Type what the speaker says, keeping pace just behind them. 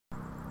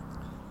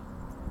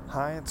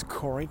Hi, it's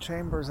Corey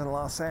Chambers in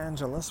Los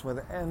Angeles with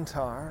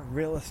NTAR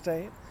Real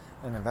Estate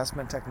and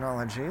Investment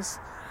Technologies.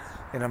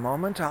 In a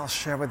moment, I'll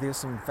share with you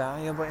some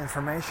valuable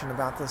information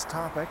about this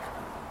topic,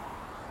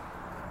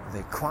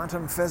 the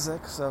quantum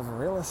physics of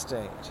real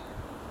estate.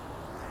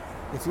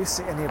 If you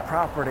see any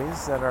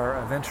properties that are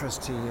of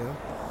interest to you,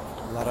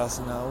 let us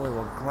know. We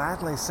will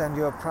gladly send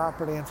you a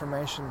property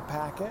information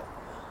packet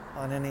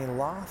on any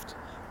loft,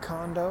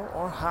 condo,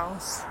 or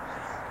house,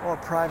 or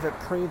private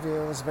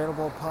preview is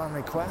available upon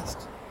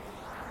request.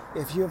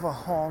 If you have a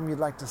home you'd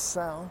like to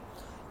sell,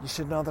 you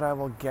should know that I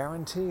will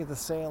guarantee the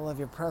sale of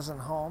your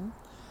present home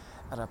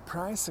at a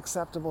price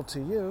acceptable to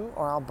you,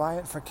 or I'll buy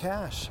it for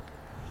cash.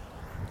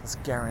 This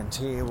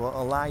guarantee will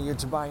allow you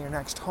to buy your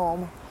next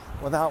home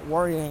without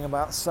worrying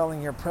about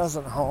selling your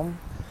present home.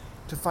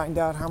 To find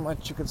out how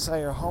much you could sell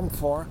your home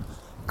for,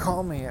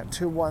 call me at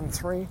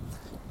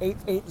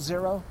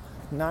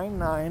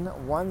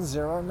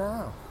 213-880-9910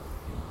 now.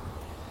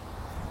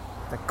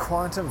 The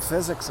quantum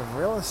physics of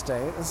real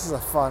estate. This is a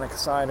fun,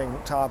 exciting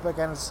topic,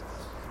 and it's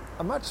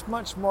a much,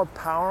 much more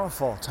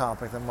powerful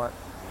topic than what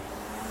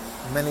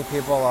many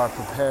people are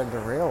prepared to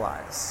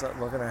realize. So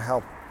we're going to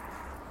help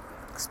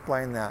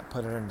explain that,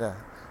 put it into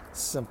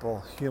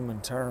simple human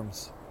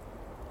terms,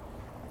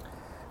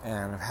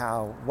 and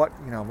what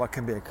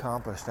can be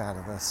accomplished out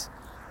of this.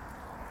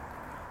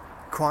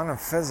 Quantum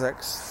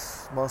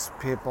physics, most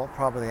people,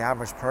 probably the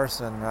average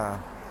person,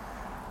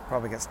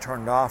 probably gets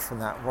turned off from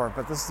that word,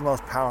 but this is the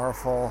most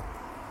powerful,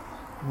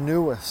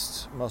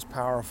 newest, most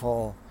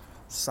powerful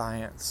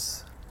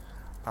science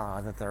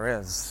that there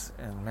is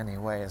in many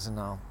ways, and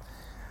I'll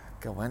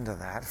go into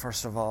that.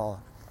 First of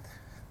all,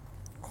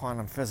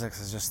 quantum physics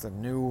is just the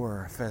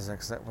newer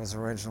physics that was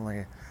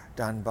originally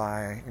done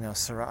by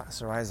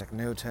Sir Isaac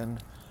Newton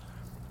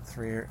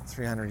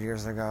 300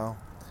 years ago,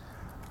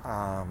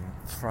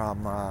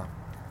 from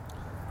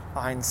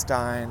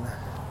Einstein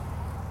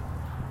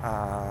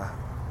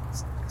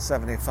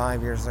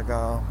 75 years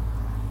ago,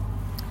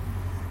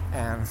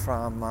 and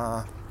from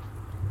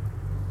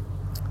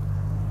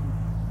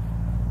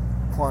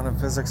quantum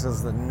physics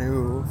is the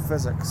new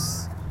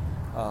physics,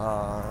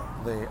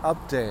 the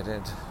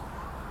updated,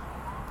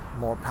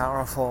 more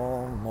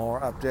powerful, more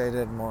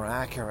updated, more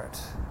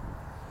accurate,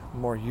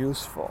 more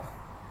useful,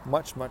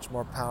 much, much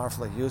more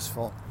powerfully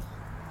useful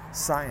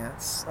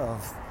science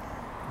of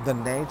the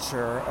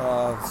nature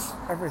of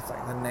everything,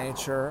 the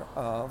nature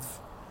of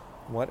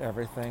what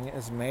everything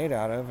is made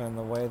out of, and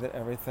the way that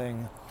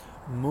everything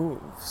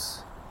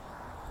moves.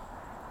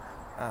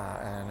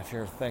 And if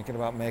you're thinking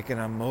about making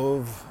a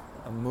move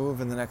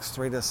in the next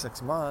 3 to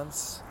 6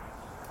 months,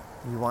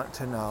 you want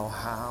to know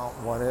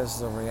what is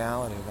the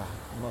reality, the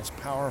most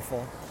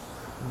powerful,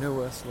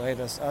 newest,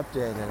 latest,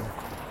 updated,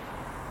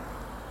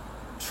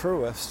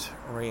 truest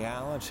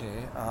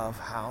reality of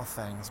how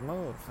things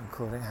move,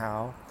 including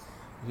how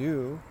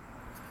you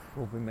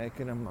will be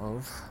making a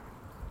move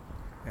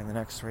in the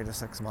next 3 to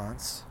 6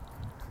 months,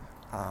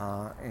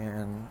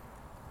 and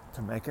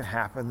to make it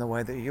happen the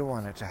way that you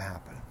want it to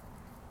happen.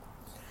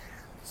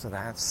 So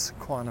that's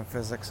quantum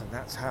physics, and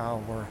that's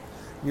how we're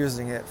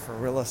using it for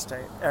real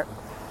estate.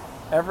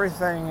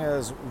 Everything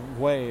is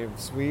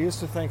waves. We used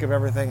to think of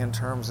everything in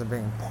terms of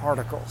being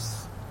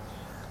particles.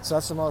 So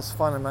that's the most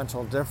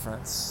fundamental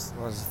difference.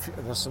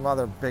 There's some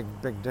other big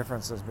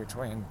differences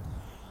between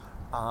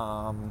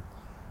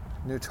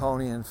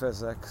Newtonian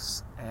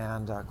physics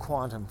and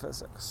quantum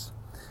physics.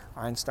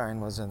 Einstein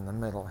was in the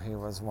middle. He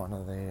was one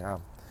of the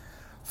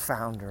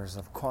founders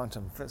of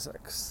quantum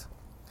physics.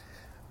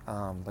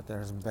 But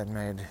there's been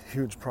made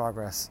huge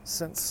progress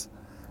since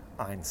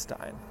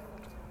Einstein,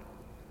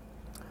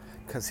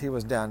 because he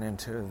was down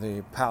into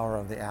the power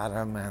of the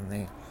atom and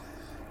the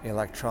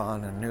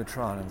electron and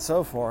neutron and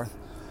so forth.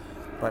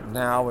 But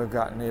now we've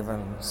gotten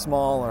even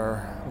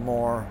smaller,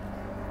 more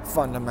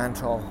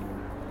fundamental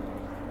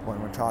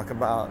when we talk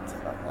about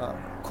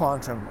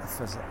quantum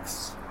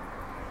physics.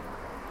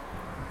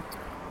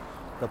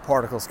 The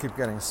particles keep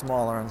getting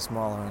smaller and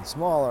smaller and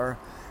smaller,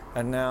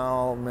 and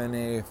now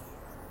many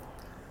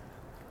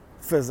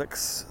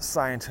physics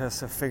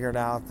scientists have figured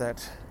out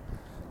that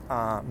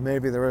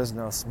maybe there is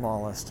no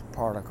smallest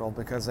particle,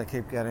 because they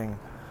keep getting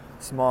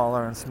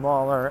smaller and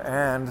smaller,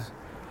 and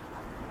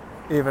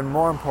even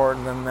more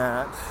important than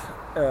that,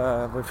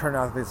 we've turned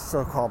out that these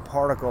so-called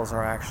particles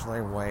are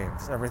actually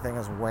waves. Everything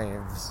is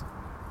waves.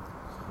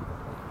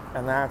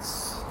 And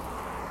that's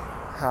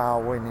how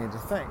we need to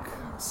think.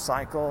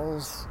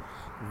 Cycles,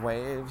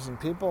 waves, and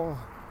people,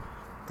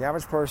 the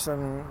average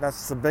person,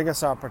 that's the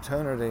biggest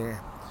opportunity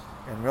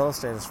in real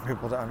estate, is for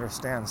people to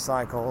understand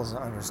cycles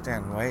and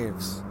understand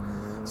waves.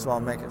 So I'll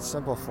make it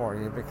simple for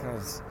you,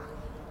 because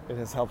it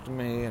has helped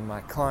me and my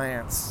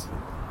clients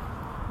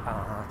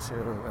to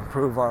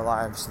improve our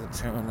lives to the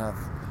tune of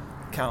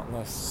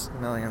countless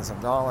millions of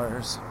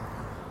dollars,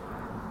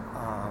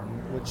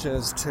 which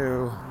is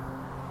to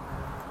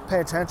pay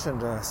attention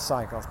to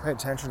cycles, pay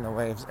attention to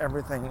waves.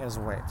 Everything is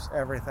waves.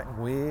 Everything.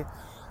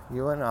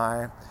 You and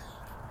I,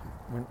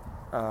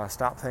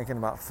 stop thinking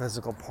about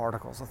physical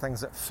particles, the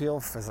things that feel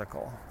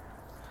physical.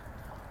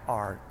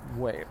 are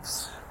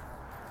waves.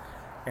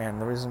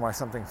 And the reason why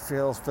something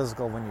feels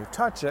physical when you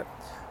touch it,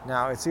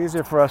 now it's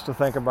easier for us to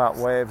think about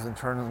waves in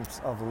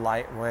terms of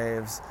light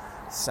waves,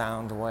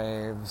 sound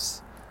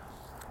waves,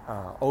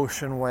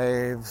 ocean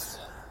waves.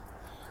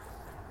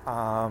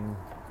 But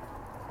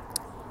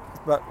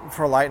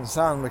for light and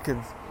sound, we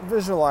could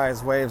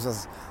visualize waves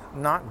as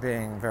not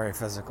being very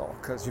physical,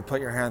 because you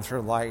put your hand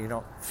through light, you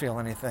don't feel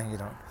anything, you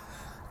don't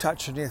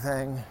touch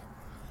anything,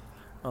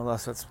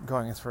 unless it's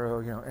going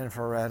through,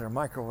 infrared or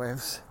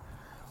microwaves.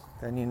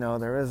 Then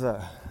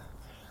that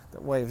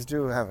waves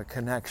do have a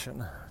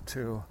connection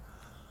to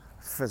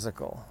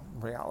physical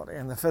reality.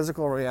 And the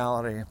physical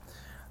reality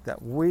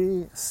that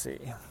we see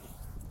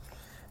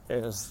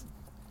is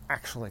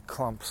actually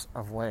clumps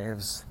of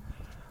waves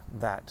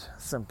that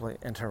simply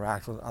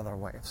interact with other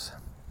waves.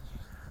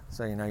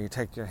 So, you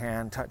take your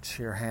hand, touch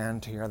your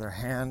hand to your other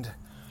hand,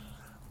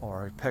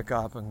 or you pick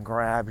up and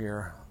grab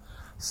your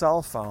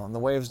cell phone. The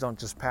waves don't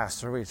just pass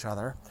through each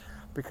other,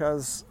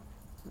 because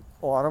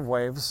a lot of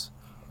waves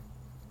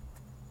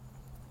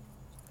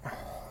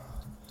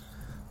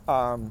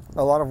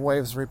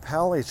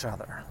repel each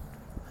other.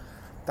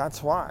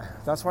 That's why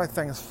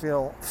things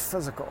feel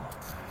physical.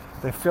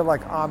 They feel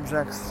like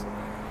objects.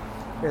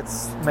 It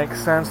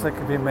makes sense they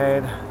could be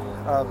made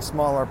of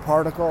smaller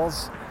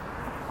particles,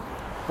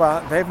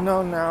 but they've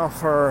known now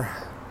for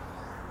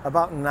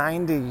about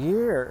 90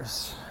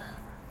 years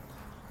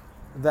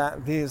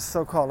that these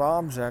so-called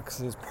objects,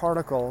 these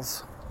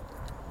particles,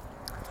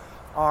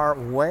 are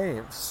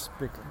waves,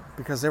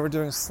 because they were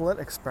doing slit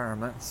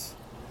experiments.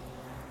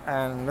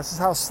 And this is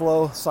how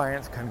slow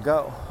science can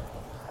go.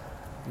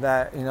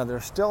 That, they're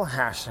still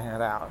hashing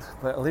it out,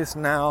 but at least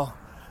now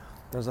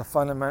there's a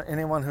fundamental.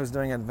 Anyone who's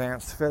doing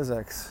advanced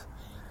physics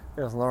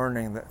is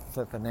learning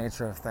that the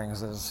nature of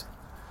things is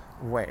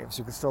waves.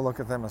 You can still look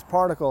at them as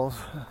particles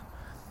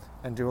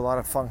and do a lot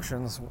of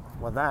functions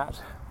with that,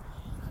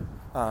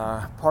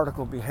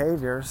 particle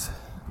behaviors,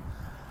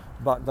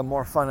 but the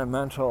more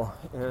fundamental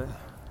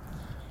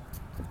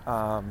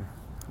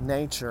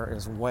nature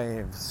is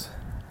waves.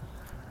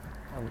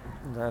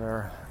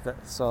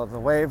 So the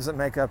waves that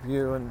make up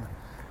you and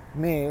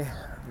me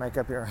make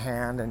up your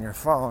hand and your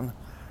phone.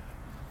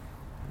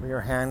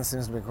 Your hand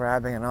seems to be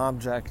grabbing an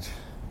object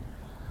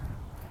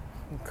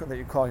that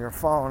you call your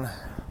phone.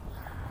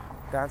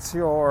 That's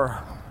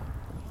your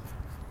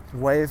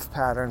wave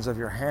patterns of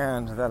your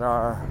hand that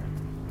are,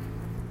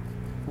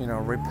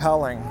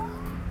 repelling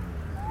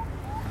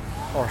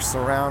or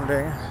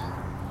surrounding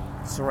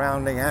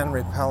and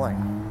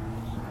repelling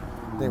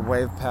the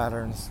wave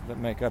patterns that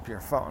make up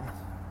your phone.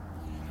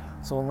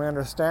 So when we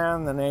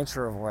understand the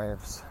nature of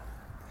waves,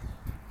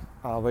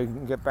 we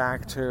can get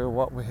back to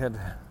what we had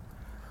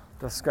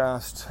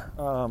discussed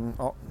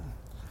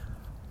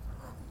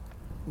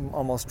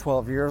almost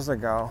 12 years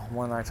ago,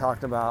 when I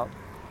talked about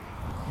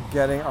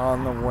getting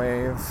on the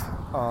wave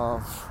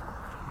of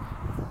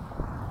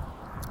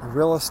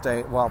real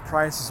estate while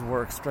prices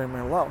were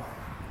extremely low.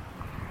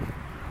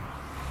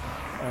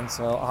 And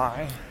so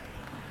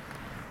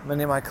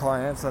many of my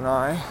clients and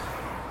I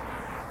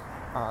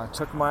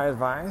took my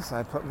advice.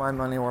 I put my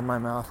money where my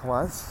mouth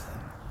was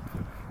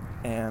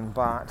and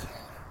bought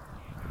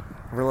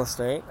real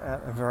estate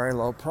at a very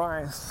low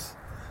price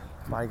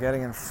by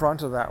getting in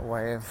front of that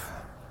wave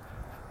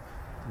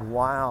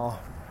while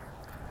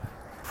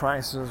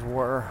prices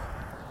were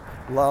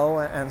low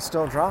and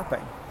still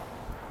dropping.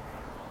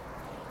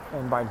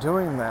 And by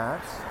doing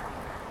that,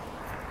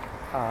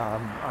 I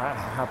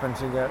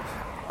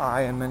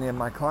and many of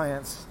my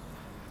clients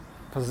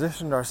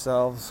positioned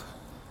ourselves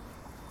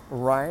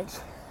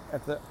right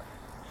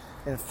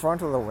in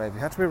front of the wave. You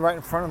have to be right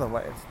in front of the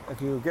wave.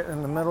 If you get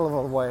in the middle of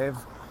a wave,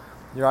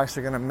 you're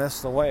actually going to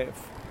miss the wave.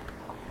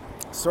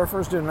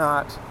 Surfers do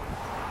not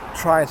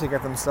try to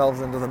get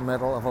themselves into the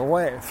middle of a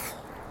wave.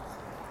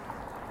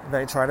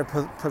 They try to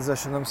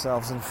position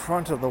themselves in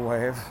front of the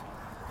wave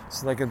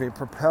so they can be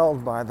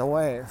propelled by the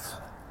wave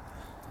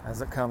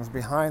as it comes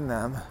behind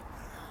them.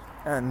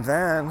 And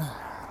then,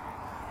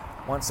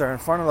 once they're in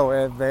front of the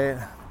wave, they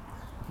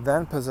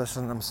then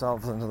position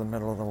themselves into the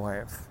middle of the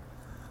wave.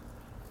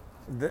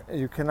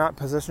 You cannot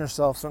position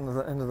yourself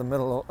into the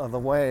middle of the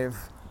wave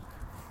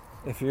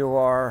if you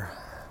are,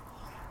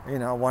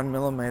 1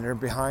 millimeter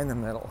behind the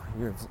middle.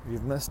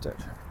 You've missed it.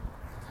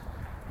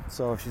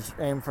 So if you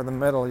aim for the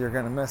middle, you're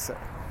going to miss it.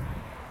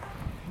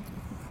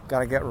 Got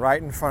to get right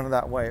in front of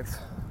that wave.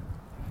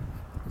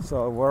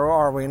 So where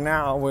are we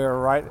now? We're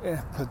right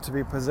to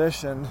be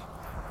positioned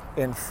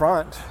in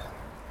front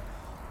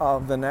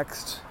of the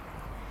next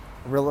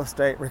real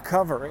estate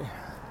recovery.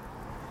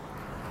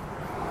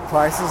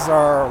 Prices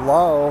are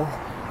low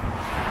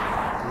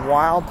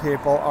while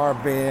people are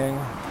being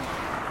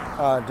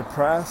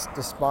depressed,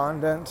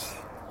 despondent,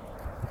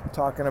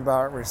 talking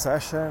about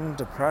recession,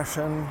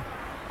 depression,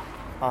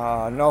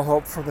 no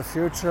hope for the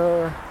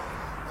future,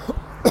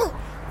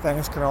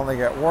 things can only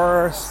get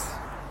worse,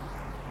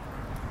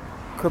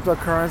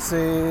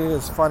 cryptocurrency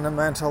is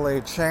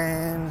fundamentally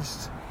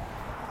changed,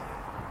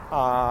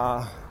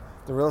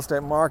 The real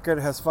estate market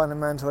has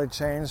fundamentally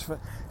changed.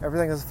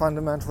 Everything has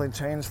fundamentally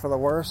changed for the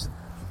worse.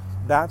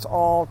 That's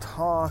all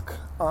talk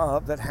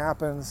that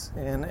happens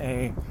in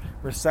a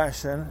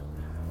recession.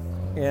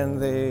 In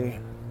the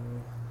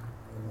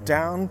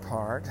down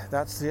part,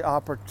 that's the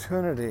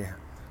opportunity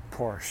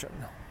portion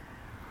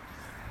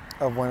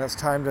of when it's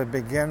time to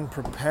begin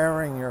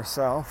preparing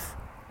yourself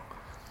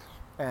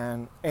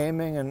and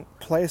aiming and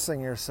placing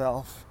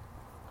yourself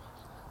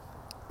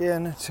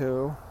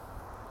into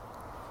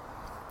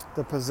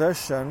the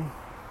position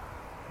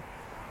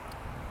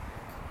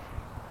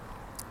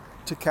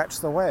to catch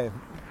the wave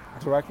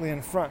directly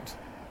in front.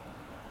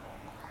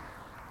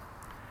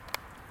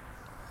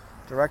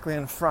 Directly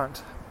in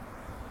front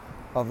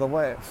of the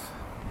wave.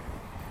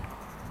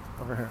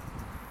 Over here.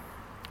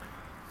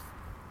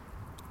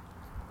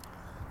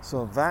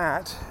 So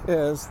that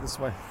is this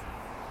way.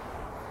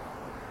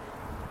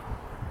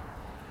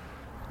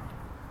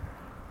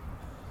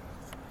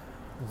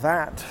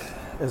 That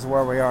is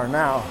where we are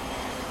now.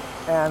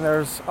 And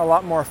there's a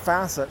lot more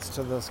facets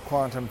to this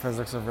quantum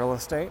physics of real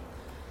estate,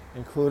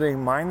 including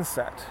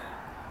mindset,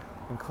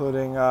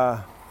 including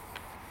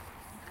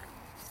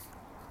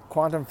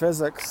quantum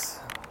physics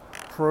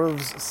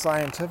proves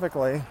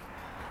scientifically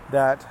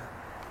that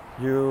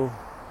you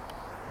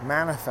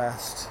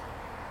manifest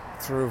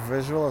through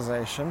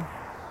visualization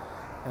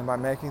and by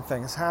making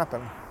things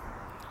happen.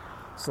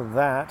 So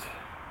that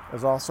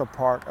is also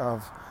part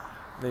of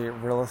the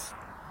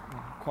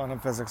quantum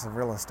physics of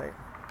real estate.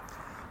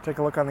 Take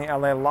a look on the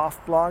LA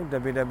Loft blog,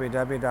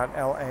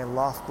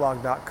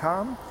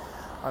 www.laloftblog.com,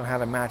 on how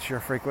to match your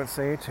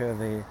frequency to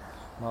the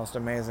most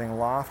amazing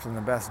loft and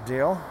the best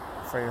deal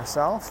for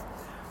yourself,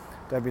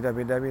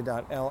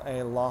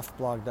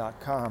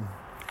 www.laloftblog.com.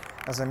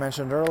 As I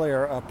mentioned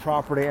earlier, a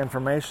property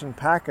information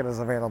packet is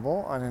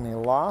available on any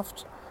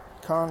loft,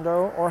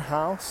 condo, or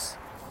house,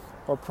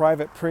 or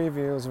private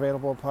preview is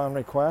available upon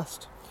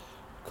request.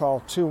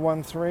 Call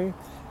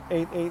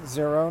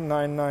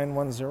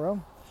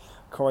 213-880-9910.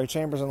 Corey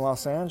Chambers in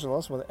Los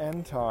Angeles with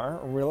NTAR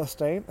Real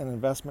Estate and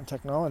Investment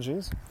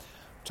Technologies.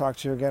 Talk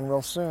to you again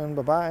real soon.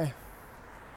 Bye-bye.